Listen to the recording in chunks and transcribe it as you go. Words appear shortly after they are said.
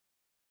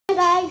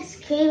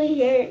Kaylee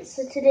here.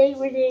 So today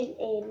we're doing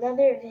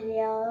another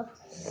video.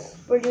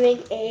 We're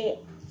doing a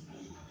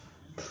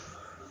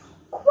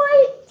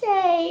quite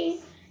a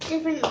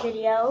different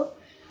video.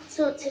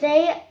 So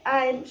today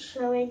I'm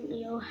showing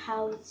you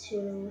how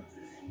to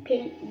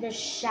paint The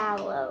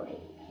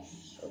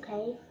Shallows.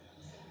 Okay?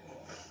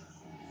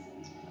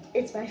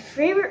 It's my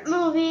favorite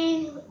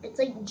movie. It's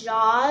like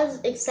Jaws,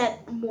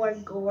 except more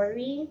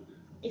gory.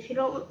 If you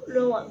don't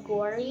know what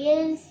gory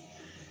is,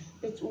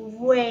 it's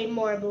way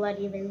more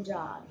bloody than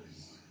Jaws.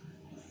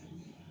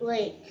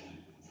 Like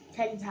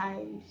 10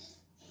 times.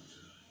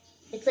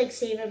 It's like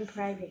Saving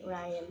Private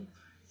Ryan.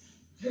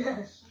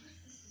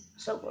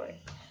 So boring.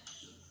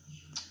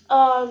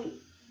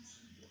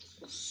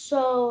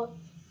 So,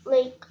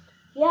 like,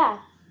 yeah.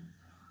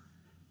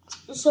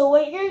 So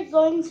what you're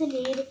going to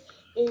need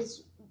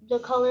is the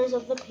colors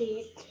of the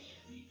paint.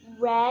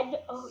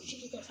 Red. Oh,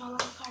 geez, that's all I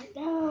got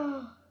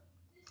now.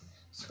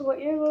 So what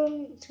you're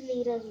going to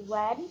need is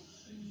red,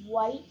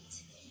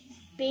 white,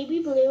 baby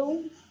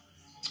blue.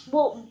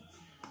 Well,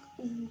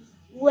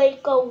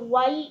 like a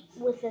white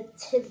with a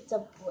tint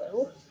of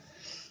blue.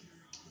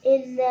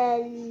 And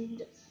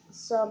then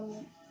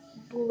some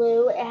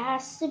blue. It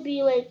has to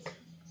be like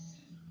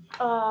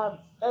a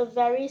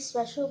very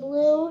special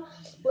blue.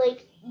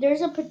 Like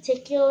there's a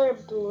particular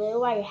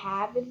blue I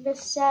have in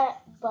this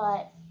set,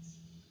 but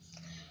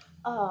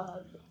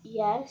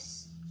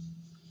yes.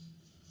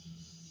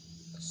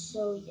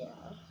 So yeah.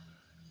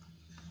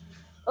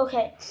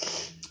 Okay.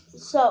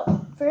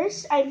 So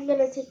first I'm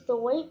gonna take the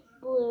white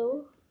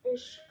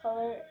bluish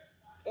color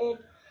and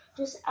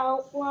just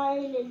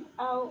outline and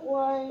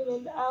outline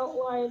and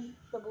outline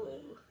the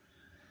blue.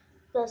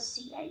 The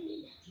sea, I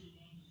mean.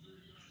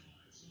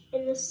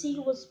 And the sea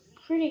was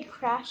pretty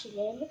crashing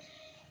in.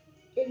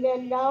 And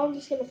then now I'm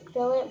just going to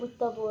fill it with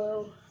the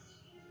blue.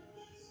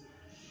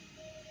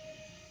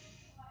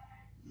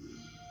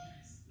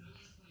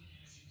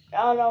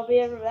 And I'll be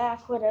right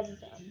back when I'm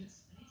done.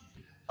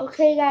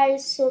 Okay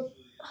guys, so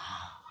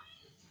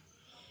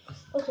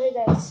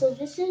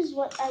this is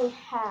what I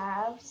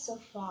have so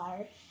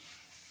far.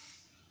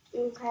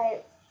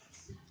 Okay.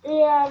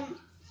 And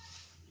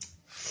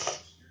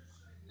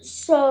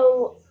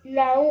so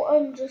now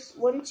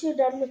once you're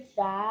done with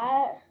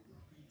that,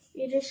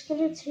 you're just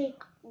going to take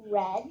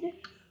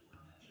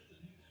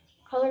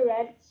color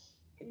red,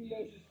 and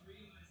then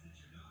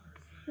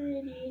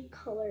pretty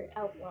color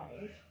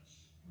outline.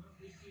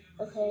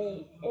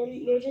 Okay, and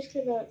you're just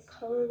gonna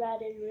color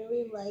that in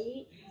really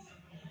light.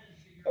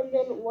 And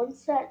then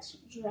once that's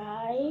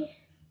dry,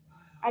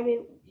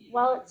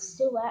 while it's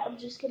still wet, I'm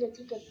just gonna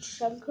take a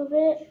chunk of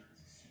it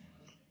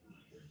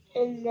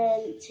and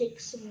then take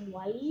some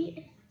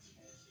white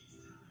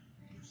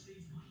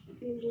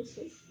and just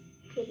like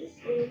put it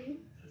in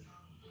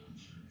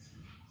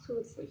so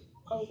it's like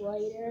a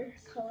lighter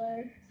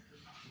color.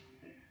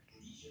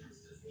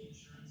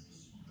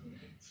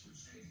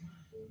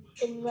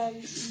 And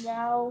then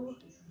now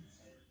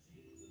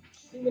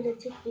I'm gonna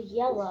take the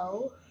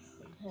yellow.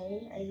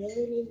 Okay, I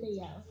really need the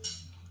yellow.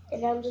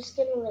 And I'm just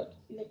gonna like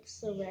mix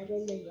the red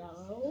and the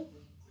yellow.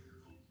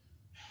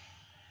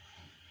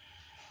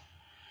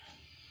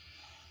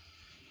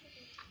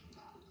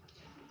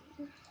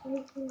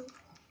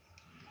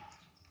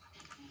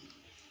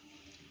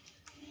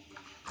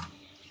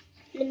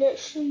 And it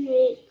should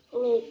make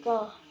like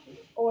a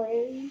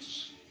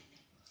orange-ish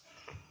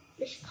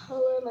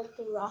color, like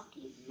the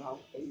Rocky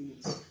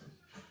Mountains.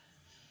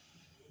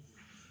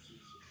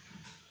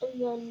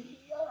 And then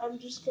I'm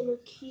just gonna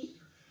keep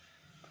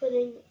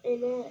putting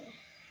in it.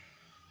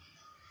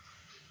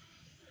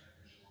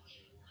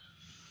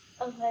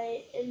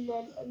 Okay, and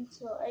then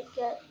until I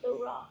get the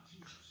rock.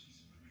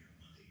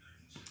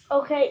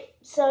 Okay,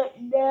 so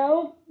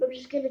now I'm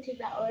just gonna take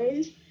that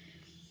orange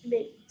and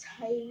make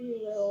tiny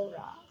little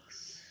rocks.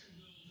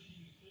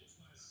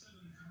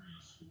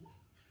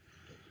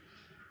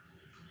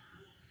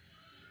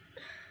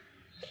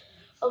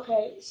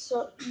 Okay,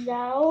 so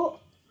now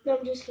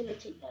I'm just gonna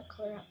take that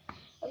color out.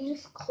 I'm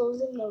just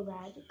closing the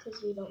red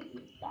because we don't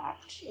need that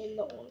in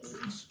the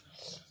orange.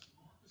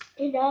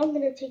 And now I'm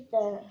gonna take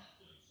the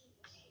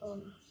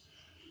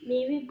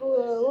navy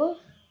blue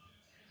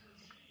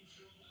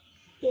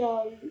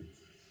and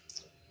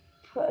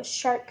put a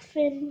shark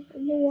fin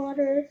in the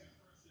water.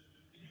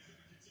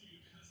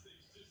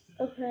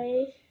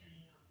 Okay.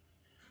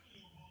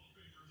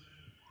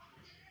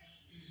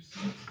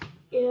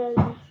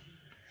 And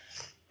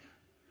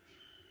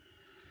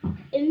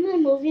in the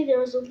movie there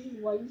was only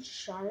one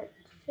shark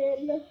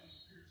fin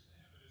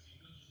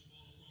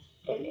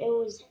and it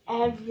was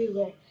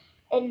everywhere.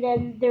 And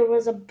then there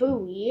was a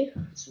buoy.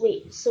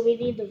 Wait, so we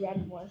need the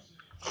red one.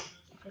 I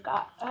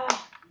forgot.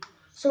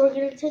 So we're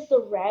gonna take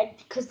the red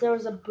because there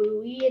was a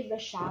buoy in the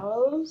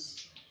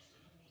shallows.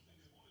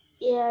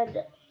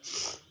 And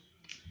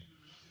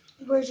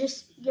we're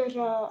just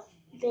gonna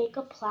make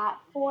a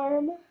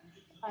platform,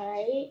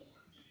 alright?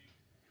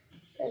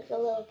 Like a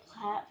little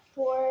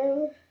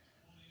platform.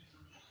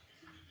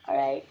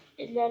 Alright,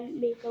 and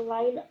then make a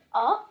line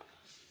up,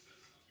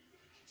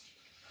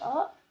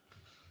 go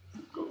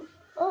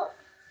up,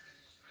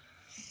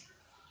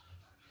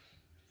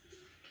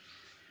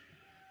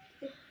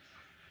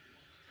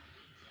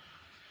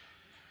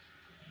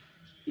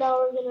 Now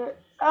we're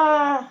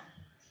gonna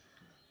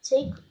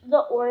take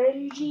the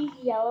orangey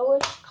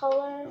yellowish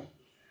color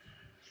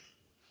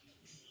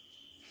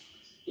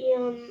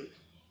and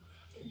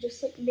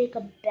just like make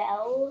a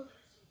bell.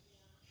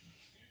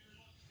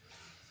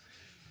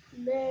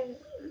 And then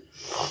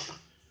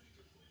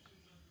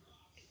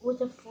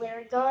with a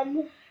flare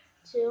gun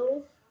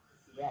too,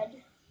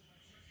 red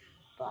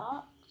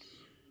box.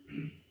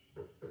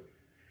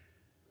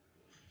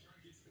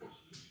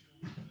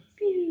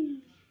 Pew.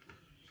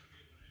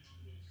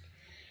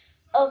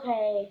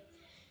 Okay,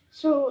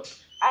 so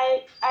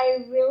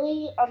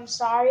I'm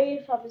sorry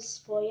if I'm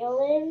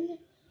spoiling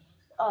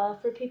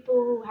for people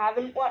who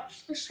haven't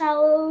watched The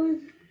Shallows,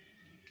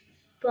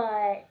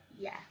 but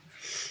yeah.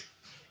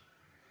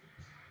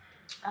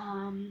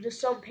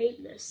 Just don't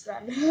paint this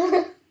then.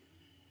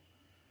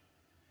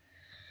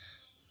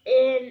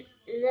 And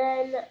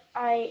then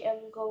I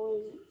am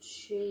going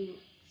to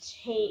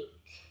take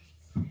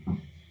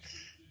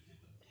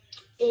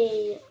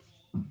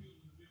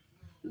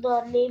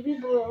the navy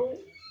blue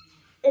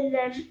and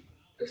then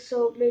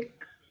so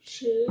make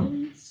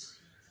chains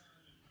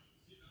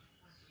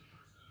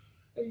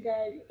and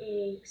then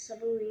a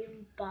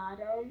submarine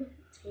bottom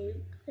tank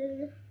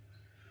thing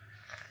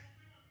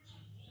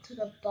to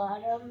the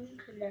bottom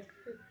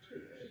connected to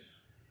it.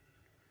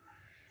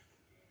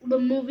 The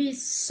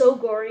movie's so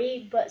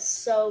gory but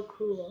so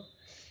cool.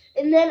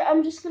 And then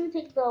I'm just gonna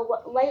take the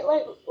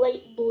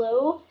light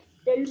blue,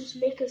 then just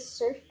make a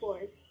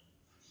surfboard.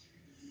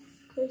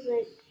 Cause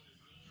like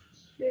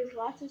there's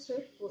lots of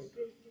surfboards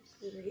in this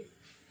movie.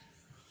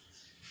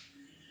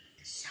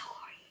 So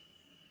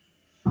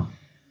gory.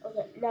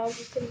 Okay, now I'm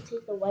just gonna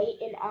take the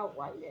white and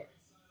outline it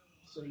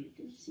so you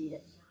can see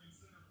it.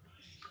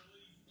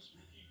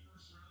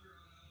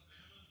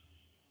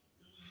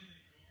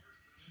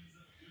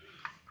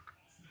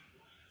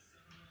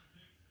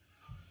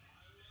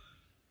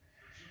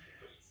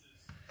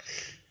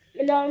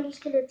 And now I'm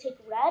just gonna take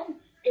red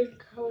and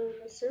color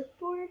the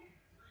surfboard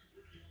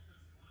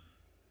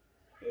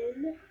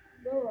in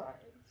the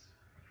lines.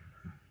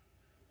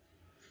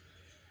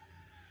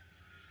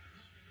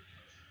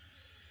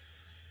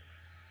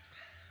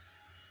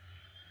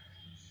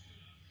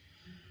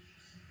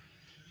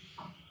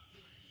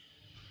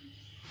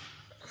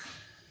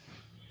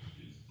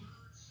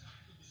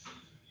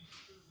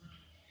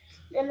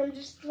 And I'm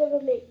just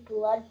gonna make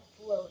blood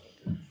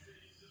floating.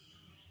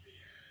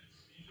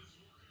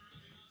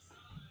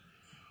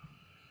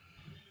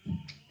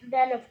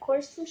 Then of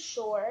course the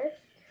shore.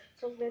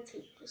 So I'm gonna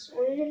take this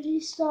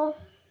orangey stuff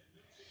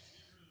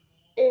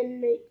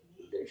and make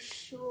the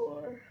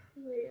shore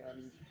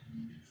land.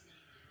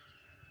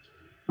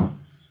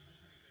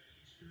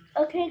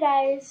 Okay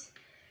guys,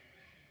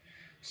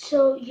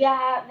 so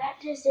yeah,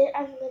 that is it.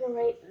 I'm gonna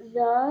write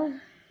the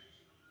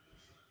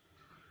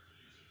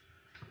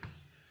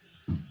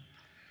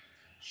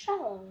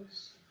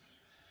Shallows.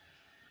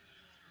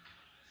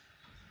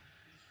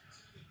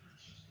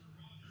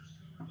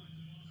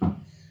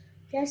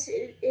 Yes,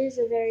 it is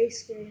a very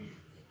scary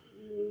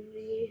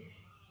movie.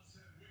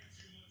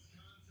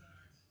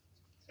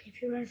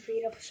 If you're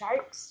afraid of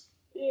sharks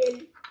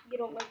and you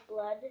don't like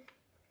blood,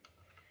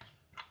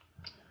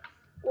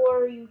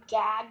 or you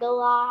gag a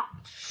lot,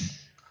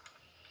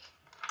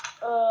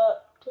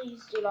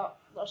 please do not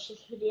watch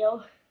this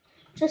video.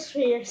 Just for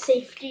your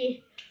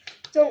safety,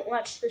 don't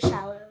watch The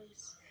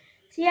Shallows.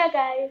 So yeah,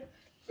 guys,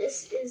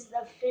 this is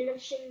the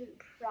finishing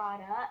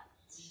product.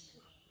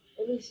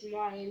 At least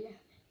mine,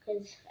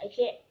 because I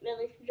can't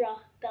really draw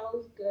belly.